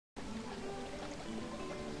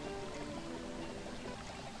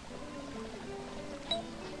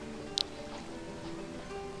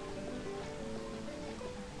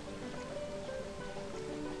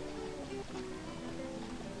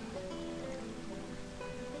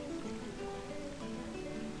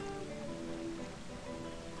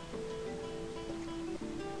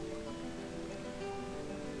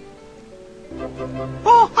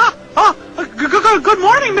Good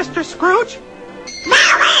morning, Mr. Scrooge.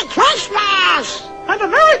 Merry Christmas! And a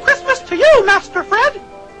Merry Christmas to you, Master Fred.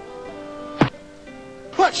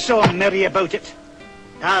 What's so merry about it?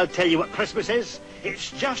 I'll tell you what Christmas is.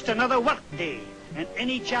 It's just another work day, and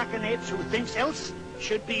any jackanapes who thinks else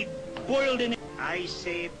should be boiled in it. I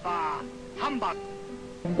say, bah, humbug.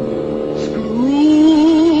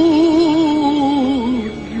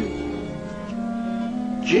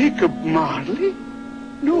 Jacob Marley?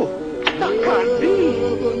 No, that can't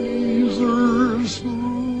be.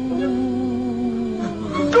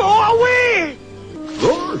 Go away!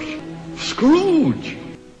 Gosh, Scrooge!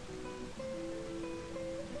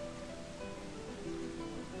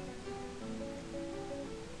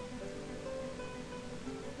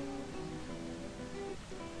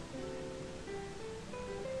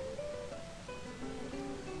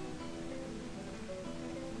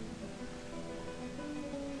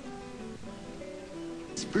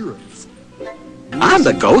 Spirits. I'm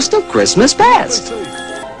the ghost of Christmas past.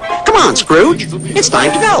 Come on, Scrooge. It's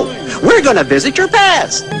time to go. We're going to visit your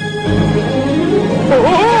past.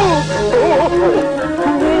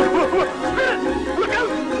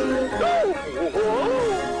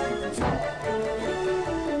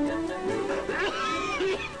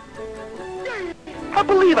 I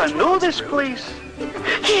believe I know this place.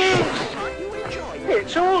 Yes!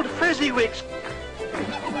 It's old Fezziwig's.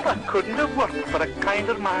 I couldn't have worked for a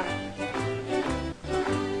kinder man.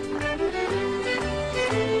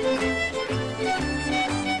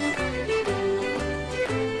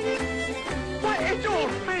 Why, it's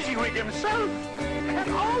old Fezziwig himself,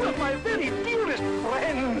 and all of my very dearest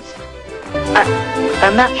friends.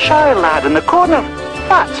 And that shy lad in the corner,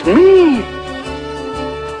 that's me.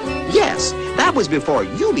 Yes, that was before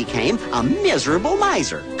you became a miserable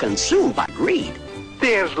miser, consumed by greed.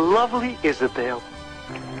 There's lovely Isabel.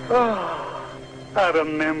 Oh, I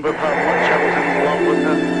remember how much I was in love with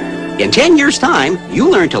her. In 10 years' time, you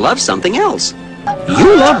learn to love something else.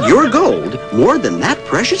 You loved your gold more than that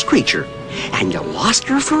precious creature, and you lost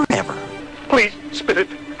her forever. Please, Spirit,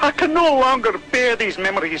 I can no longer bear these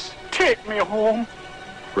memories. Take me home.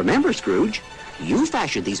 Remember, Scrooge, you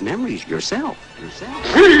fashioned these memories yourself.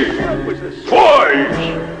 3, 5,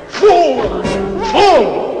 4,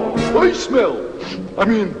 4. I smell.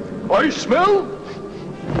 I smell.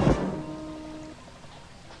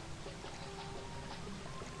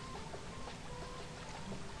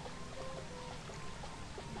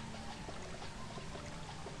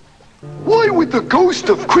 Why would the ghost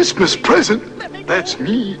of Christmas present, that's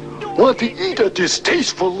me, want to eat a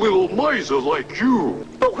distasteful little miser like you?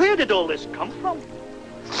 But where did all this come from?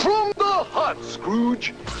 From the hut,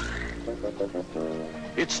 Scrooge.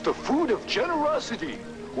 It's the food of generosity,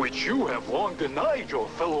 which you have long denied your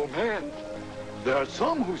fellow man. There are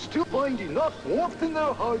some who still find enough warmth in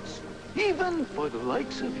their hearts, even for the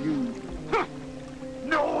likes of you.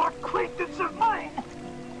 No acquaintance of mine,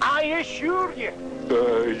 I assure you.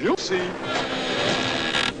 You'll see.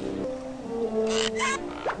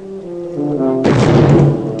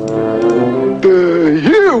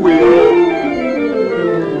 Here we are.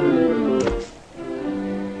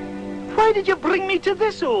 Why did you bring me to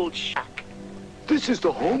this old shack? This is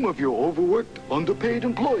the home of your overworked, underpaid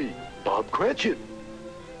employee, Bob Cratchit.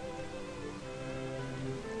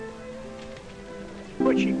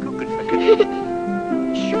 What's she cooking for kids?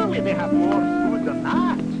 Surely they have more food than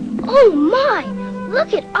that. Oh my!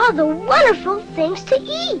 Look at all the wonderful things to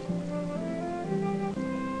eat!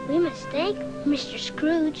 We must thank Mr.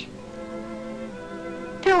 Scrooge.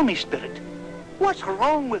 Tell me, Spirit, what's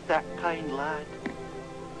wrong with that kind lad?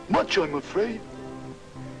 Much, I'm afraid.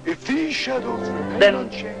 If these shadows remain Then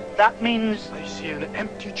unchanged, that means I see an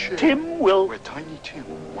empty chair Tim will... where Tiny Tim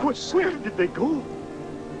Where did they go?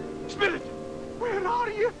 Spirit, where are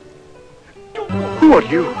you? Who are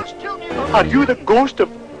you? Are you the ghost of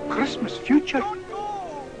Christmas future?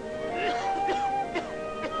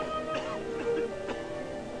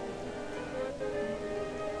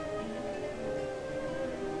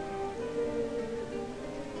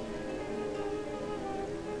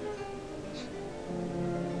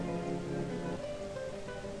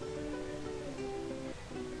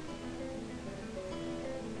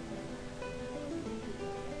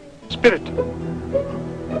 Spirit,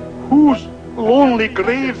 whose lonely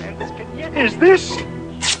grave is this?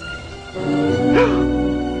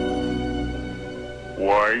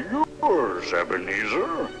 Why, yours,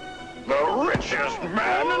 Ebenezer. The richest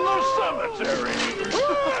man in the cemetery.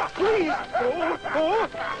 Please,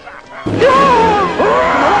 no!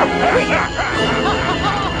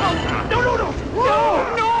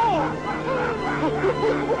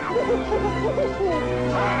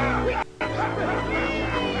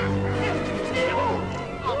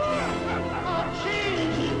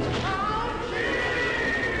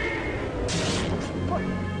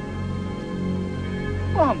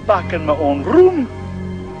 I'm back in my own room.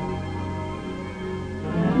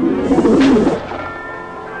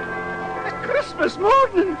 Christmas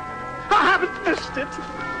morning. I haven't missed it.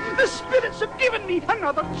 The spirits have given me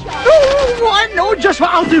another chance. Oh, I know just what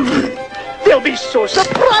I'll do. They'll be so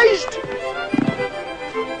surprised.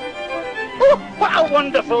 Oh, what a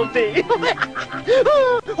wonderful day.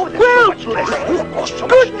 Well,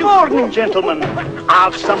 good morning, gentlemen.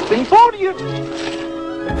 I've something for you.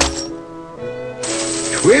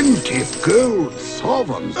 20 gold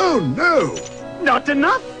sovereigns. Oh, no. Not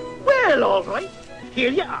enough? Well, all right.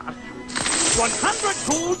 Here you are. 100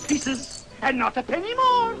 gold pieces, and not a penny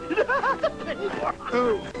more. Not a penny more.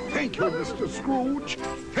 Oh, thank you, Mr. Scrooge.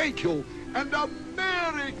 Thank you, and a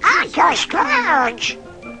Merry Christmas. Uncle Scrooge!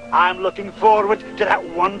 I'm looking forward to that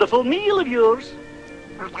wonderful meal of yours.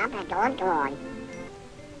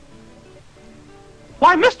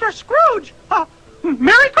 Why, Mr. Scrooge!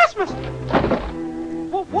 Merry Christmas!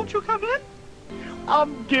 Won't you come in?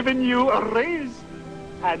 I'm giving you a raise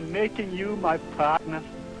and making you my partner.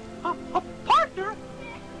 A partner?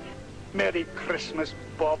 Merry Christmas,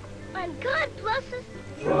 Bob. And God bless us.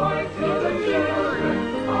 Joy to the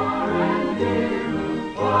children, far and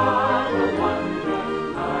near, what a wonderful